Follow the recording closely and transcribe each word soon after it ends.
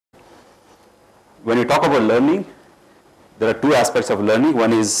when you talk about learning, there are two aspects of learning.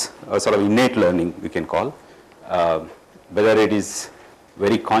 One is a sort of innate learning, we can call, whether it is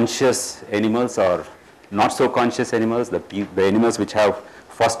very conscious animals or not so conscious animals, the animals which have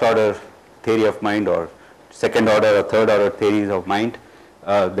first order theory of mind or second order or third order theories of mind.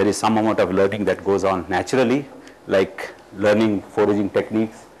 There is some amount of learning that goes on naturally, like learning foraging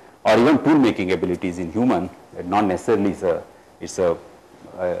techniques or even tool making abilities in human. Not necessarily it's a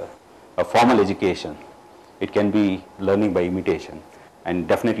formal education. It can be learning by imitation, and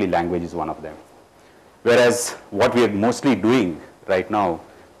definitely language is one of them. Whereas what we are mostly doing right now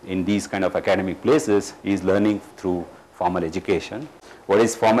in these kind of academic places is learning through formal education. What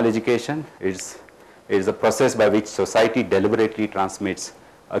is formal education? It is a process by which society deliberately transmits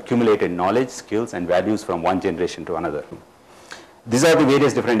accumulated knowledge, skills, and values from one generation to another. These are the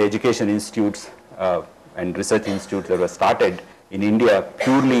various different education institutes and research institutes that were started in India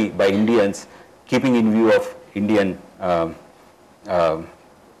purely by Indians, keeping in view of Indian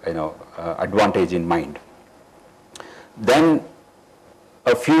advantage in mind. Then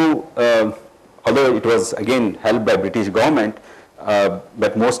a few, although it was again helped by British government,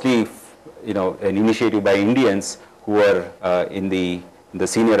 but mostly an initiative by Indians who were in the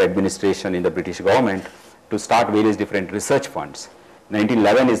senior administration in the British government to start various different research funds.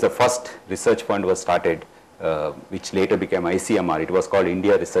 1911 is the first research fund was started, which later became ICMR. It was called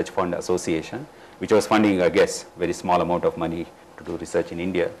India Research Fund Association, which was funding, I guess, very small amount of money to do research in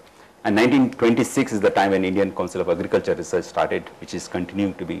India. And 1926 is the time when Indian Council of Agriculture Research started, which is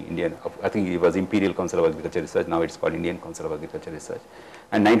continuing to be Indian. I think it was Imperial Council of Agriculture Research. Now it's called Indian Council of Agriculture Research.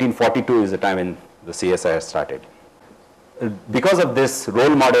 And 1942 is the time when the CSIR started. Because of this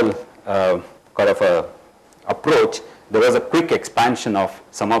role model kind of a approach, there was a quick expansion of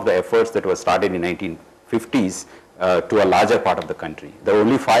some of the efforts that were started in 1950s to a larger part of the country. There were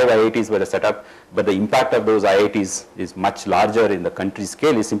only 5 IITs were set up, but the impact of those IITs is much larger in the country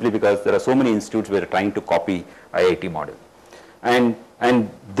scale, is simply because there are so many institutes who are trying to copy IIT model. And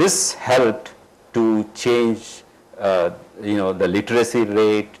this helped to change the literacy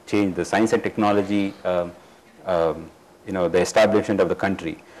rate, change the science and technology, the establishment of the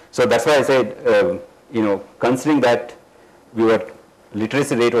country. So that's why I said, considering that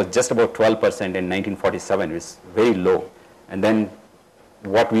literacy rate was just about 12% in 1947, it's very low. And then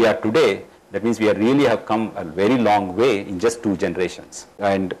what we are today, that means we really have come a very long way in just 2 generations.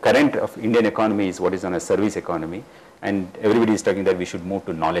 And current of Indian economy is what is known as service economy, and everybody is talking that we should move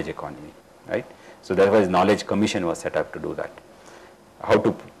to knowledge economy, right? So that was Knowledge Commission was set up to do that. How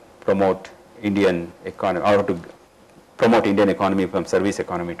to promote Indian economy, how to promote Indian economy from service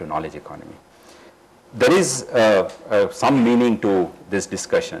economy to knowledge economy. There is some meaning to this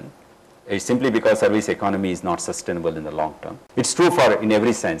discussion. It's simply because service economy is not sustainable in the long term. It's true in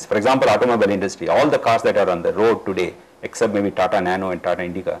every sense. For example, automobile industry, all the cars that are on the road today, except maybe Tata Nano and Tata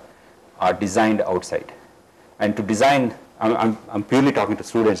Indica, are designed outside. And to design, I'm purely talking to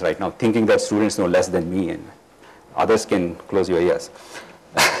students right now, thinking that students know less than me, and others can close your ears.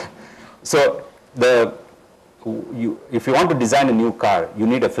 So if you want to design a new car, you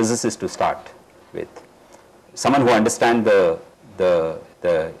need a physicist to start with, someone who understands the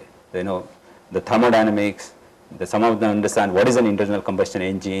thermodynamics. Some of them understand what is an internal combustion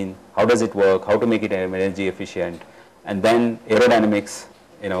engine, how does it work, how to make it energy efficient, and then aerodynamics.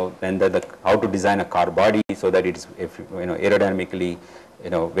 Then how to design a car body so that it is aerodynamically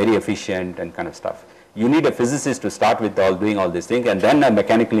very efficient and kind of stuff. You need a physicist to start with doing all these things, and then a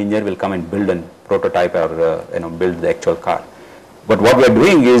mechanical engineer will come and build a prototype or build the actual car. But what we are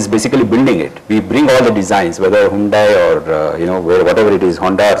doing is basically building it. We bring all the designs, whether Hyundai or whatever it is,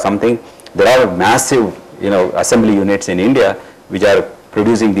 Honda or something. There are massive assembly units in India which are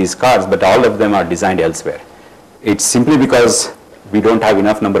producing these cars, but all of them are designed elsewhere. It's simply because we don't have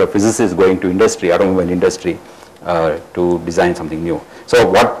enough number of physicists going to industry, automobile industry, to design something new. So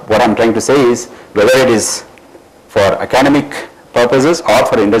what I'm trying to say is, whether it is for academic purposes or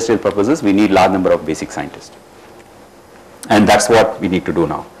for industrial purposes, we need large number of basic scientists. And that's what we need to do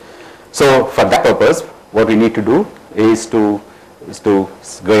now. So for that purpose, what we need to do is to go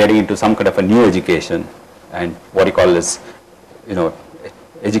getting into some kind of a new education, and what you call is,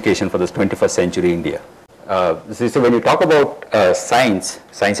 education for this 21st century India. So when you talk about science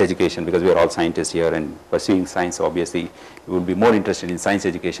education, because we are all scientists here and pursuing science, obviously you would be more interested in science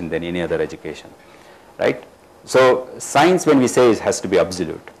education than any other education, right? So science, when we say, it has to be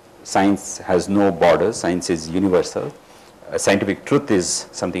absolute. Science has no borders. Science is universal. Scientific truth is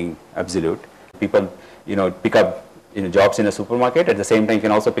something absolute. People, pick up jobs in a supermarket. At the same time, you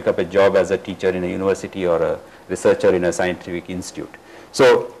can also pick up a job as a teacher in a university or a researcher in a scientific institute.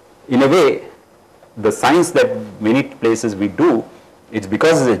 So in a way, the science that many places we do, it's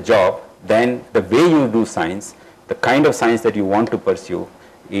because it's a job, then the way you do science, the kind of science that you want to pursue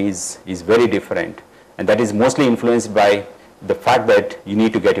is very different. And that is mostly influenced by the fact that you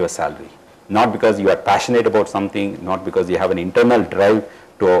need to get your salary. Not because you are passionate about something, not because you have an internal drive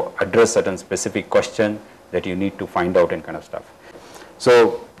to address certain specific question that you need to find out and kind of stuff.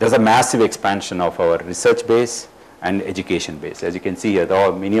 So there's a massive expansion of our research base and education base. As you can see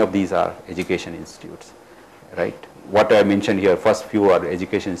here, many of these are education institutes, right? What I mentioned here, first few are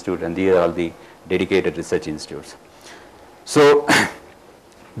education institutes, and these are the dedicated research institutes. So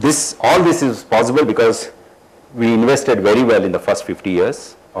all this is possible because we invested very well in the first 50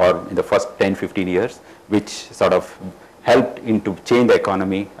 years or in the first 10, 15 years, which sort of helped into change the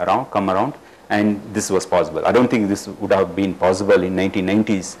economy come around, and this was possible. I don't think this would have been possible in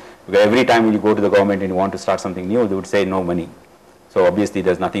 1990s, because every time when you go to the government and you want to start something new, they would say no money. So obviously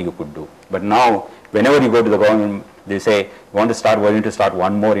there's nothing you could do. But now, whenever you go to the government, they say, why don't you start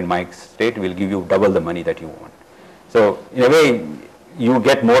one more in my state, we'll give you double the money that you want. So in a way, you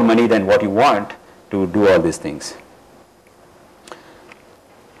get more money than what you want to do all these things.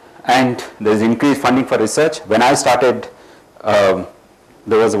 And there's increased funding for research. When I started, there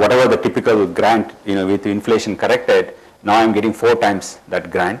was whatever the typical grant, with inflation corrected. Now I'm getting 4 times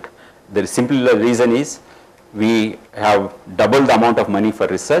that grant. The simple reason is we have doubled the amount of money for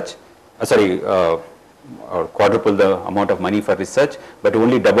research, or quadruple the amount of money for research, but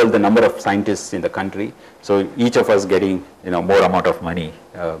only double the number of scientists in the country. So each of us getting more amount of money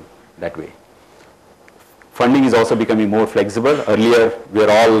that way. Funding is also becoming more flexible. Earlier, we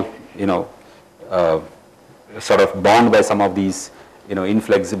were all, sort of bound by some of these,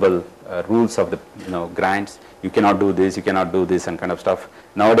 inflexible rules of the, grants. You cannot do this, you cannot do this, and kind of stuff.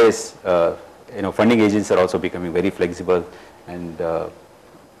 Nowadays, funding agencies are also becoming very flexible, and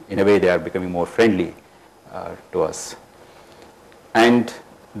in a way, they are becoming more friendly to us. And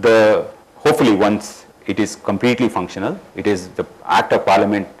hopefully, once it is completely functional, it is the Act of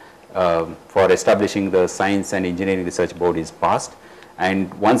Parliament for establishing the Science and Engineering Research Board is passed,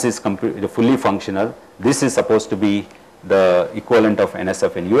 and once it's fully functional, this is supposed to be the equivalent of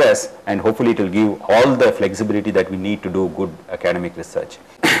NSF in US, and hopefully it will give all the flexibility that we need to do good academic research.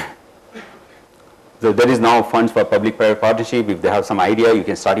 So there is now funds for public-private partnership. If they have some idea, you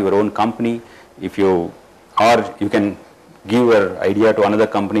can start your own company. Or you can give your idea to another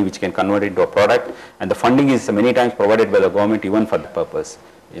company which can convert it into a product, and the funding is many times provided by the government even for the purpose.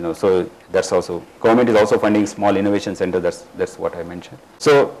 So that's also, government is also funding small innovation center, that's what I mentioned.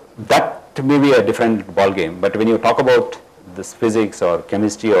 So that may be a different ball game, but when you talk about this physics or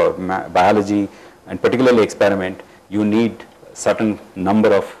chemistry or biology, and particularly experiment, you need certain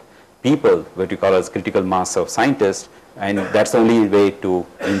number of people, what you call as critical mass of scientists, and that's the only way to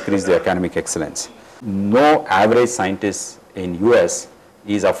increase the academic excellence. No average scientist in US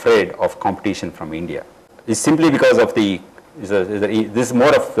is afraid of competition from India. It's simply because of this is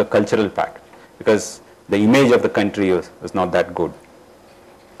more of the cultural fact, because the image of the country was not that good.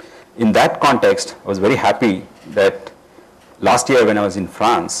 In that context, I was very happy that last year when I was in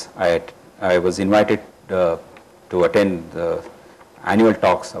France, I was invited to attend the annual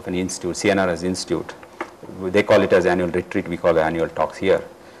talks of an institute, CNRS Institute. They call it as annual retreat, we call it annual talks here.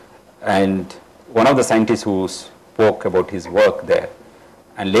 And one of the scientists who spoke about his work there,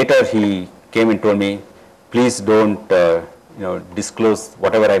 and later he came and told me, please don't disclose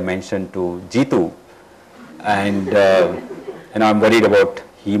whatever I mentioned to Jitu, and I'm worried about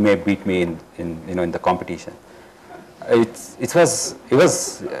he may beat me in the competition. It was I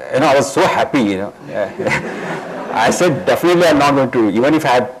was so happy, I said definitely I'm not going to, even if I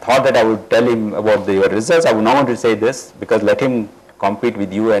had thought that I would tell him about your results, I would not want to say this, because let him compete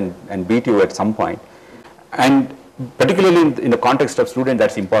with you and beat you at some point. And particularly in the context of student,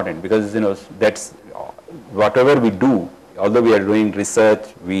 that's important, because that's whatever we do, although we are doing research,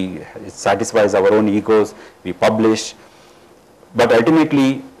 it satisfies our own egos, we publish, but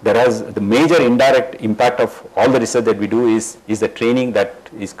ultimately the major indirect impact of all the research that we do is the training that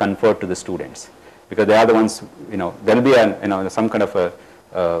is conferred to the students, because they are the ones, there will be some kind of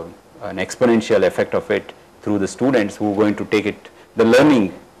an exponential effect of it through the students who are going to take it, the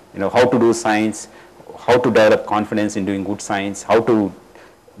learning, how to do science, how to develop confidence in doing good science, how to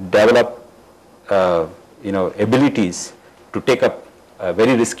develop abilities to take up a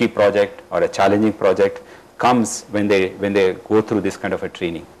very risky project or a challenging project comes when they go through this kind of a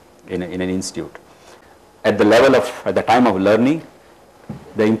training in an institute. At the time of learning,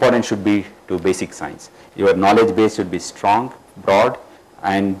 the importance should be to basic science. Your knowledge base should be strong, broad,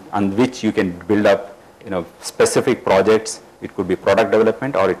 and on which you can build up specific projects it could be product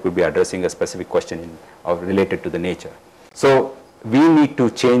development, or it could be addressing a specific question related to the nature. So we need to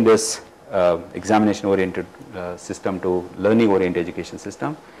change this examination-oriented system to learning-oriented education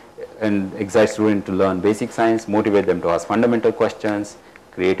system, and excite students to learn basic science, motivate them to ask fundamental questions,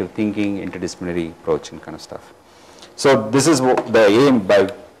 creative thinking, interdisciplinary approach, and kind of stuff. So this is the aim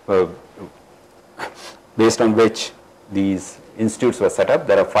based on which these institutes were set up.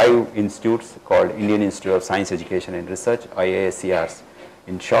 There are 5 institutes called Indian Institute of Science Education and Research, IISERs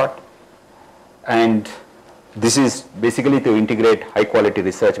in short, and this is basically to integrate high quality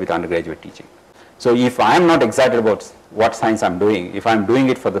research with undergraduate teaching. So if I am not excited about what science I am doing, if I am doing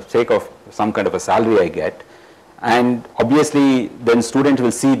it for the sake of some kind of a salary I get, and obviously then students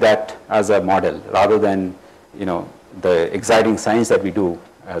will see that as a model rather than, you know, the exciting science that we do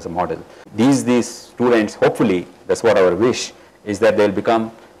as a model. These students, hopefully, that's what our wish is, that they'll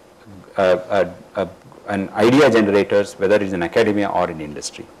become an idea generators, whether it's in academia or in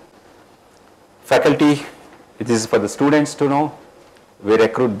industry. Faculty, it is for the students to know. We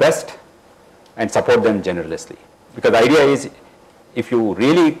recruit best and support them generously. Because the idea is, if you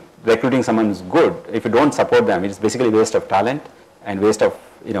really recruiting someone who's good, if you don't support them, it's basically waste of talent and waste of,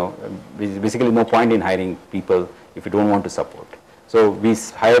 you know, basically no point in hiring people if you don't want to support. So we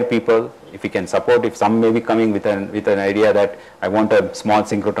hire people if we can support. If some may be coming with an idea that I want a small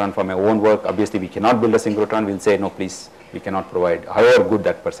synchrotron for my own work, obviously we cannot build a synchrotron, we'll say no, please, we cannot provide, however good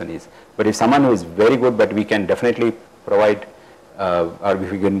that person is. But if someone who is very good, but we can definitely provide, or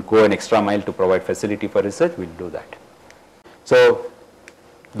if we can go an extra mile to provide facility for research, we'll do that. So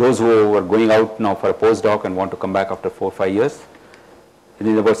those who are going out now for a postdoc and want to come back after 4 or 5 years,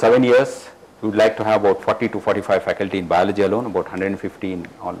 in about 7 years, we would like to have about 40 to 45 faculty in biology alone, about 115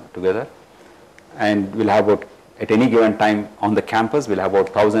 altogether. And we'll have about, at any given time on the campus, we'll have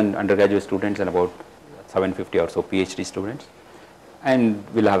about 1,000 undergraduate students and about 750 or so PhD students. And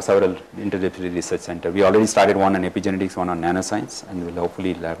we'll have several interdisciplinary research centers. We already started one on epigenetics, one on nanoscience, and we'll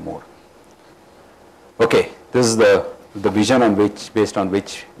hopefully have more. Okay, this is the vision on which, based on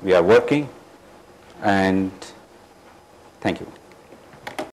which we are working, and thank you.